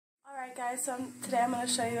Alright guys, so today I'm going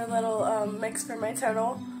to show you a little mix for my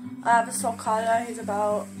turtle. I have a Sulcata, he's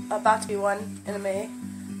about to be 1 in May.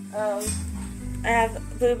 I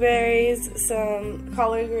have blueberries, some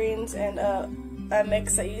collard greens, and a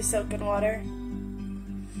mix that you soak in water.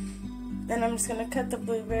 Then I'm just going to cut the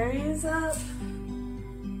blueberries up.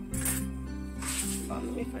 Hold on,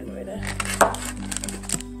 let me find a way to...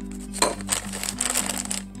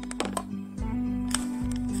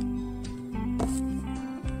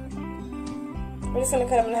 We're just going to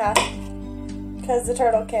cut them in half because the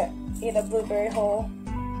turtle can't eat a blueberry whole.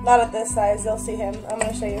 Not at this size, you'll see him. I'm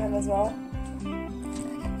going to show you him as well.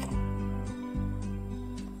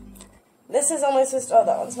 This is only supposed to, oh,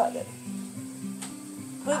 that one's not good.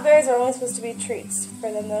 Blueberries are only supposed to be treats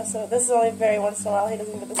for them though, so this is only very once in a while. He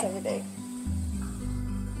doesn't get this every day.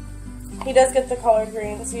 He does get the collard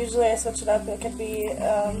greens. Usually I switch it up. It could be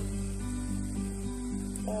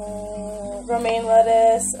romaine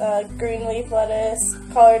lettuce, green leaf lettuce,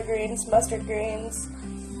 collard greens, mustard greens,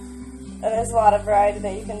 and there's a lot of variety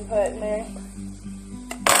that you can put in there.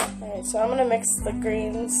 Alright, so I'm going to mix the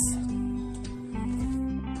greens.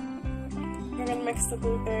 We're going to mix the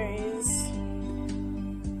blueberries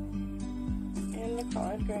and the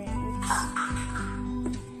collard greens.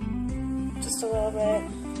 Just a little bit.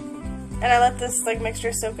 And I let this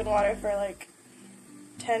mixture soak in water for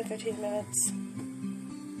 10-15 minutes.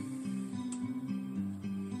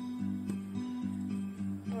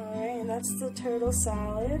 And that's the turtle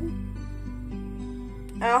salad.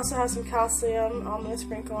 I also have some calcium I'm going to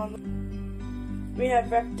sprinkle on. We have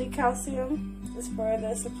Recti calcium as for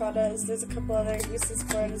the Sulcatas. There's a couple other uses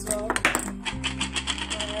for it as well.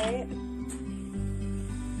 Alright.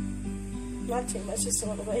 Not too much, just a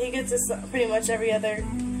little bit. He gets this pretty much every other...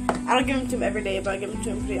 I don't give him to him every day, but I give him to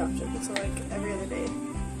him pretty often. So every other day.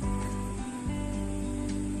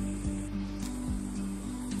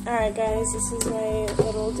 Alright guys, this is my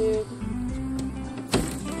little dude.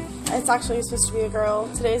 It's actually supposed to be a girl.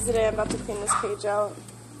 Today's the day I'm about to clean this cage out.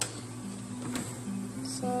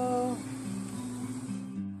 So...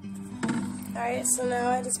 Alright, so now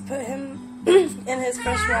I just put him in his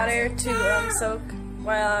fresh water to soak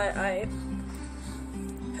while I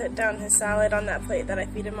put down his salad on that plate that I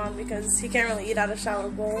feed him on because he can't really eat out of shower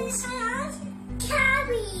bowls.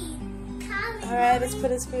 Alright, let's put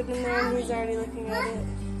his food in there and he's already looking at it.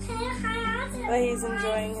 But he's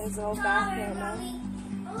enjoying his little bath right now.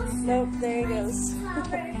 Nope, there he goes.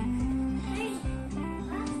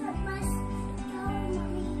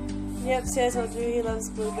 Yep, see I told you he loves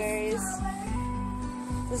blueberries.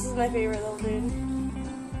 This is my favorite little dude.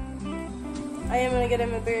 I am going to get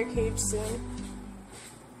him a bigger cage soon.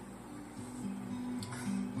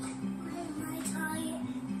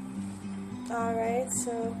 Alright,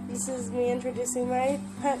 so this is me introducing my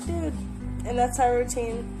pet dude. And that's our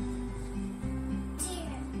routine.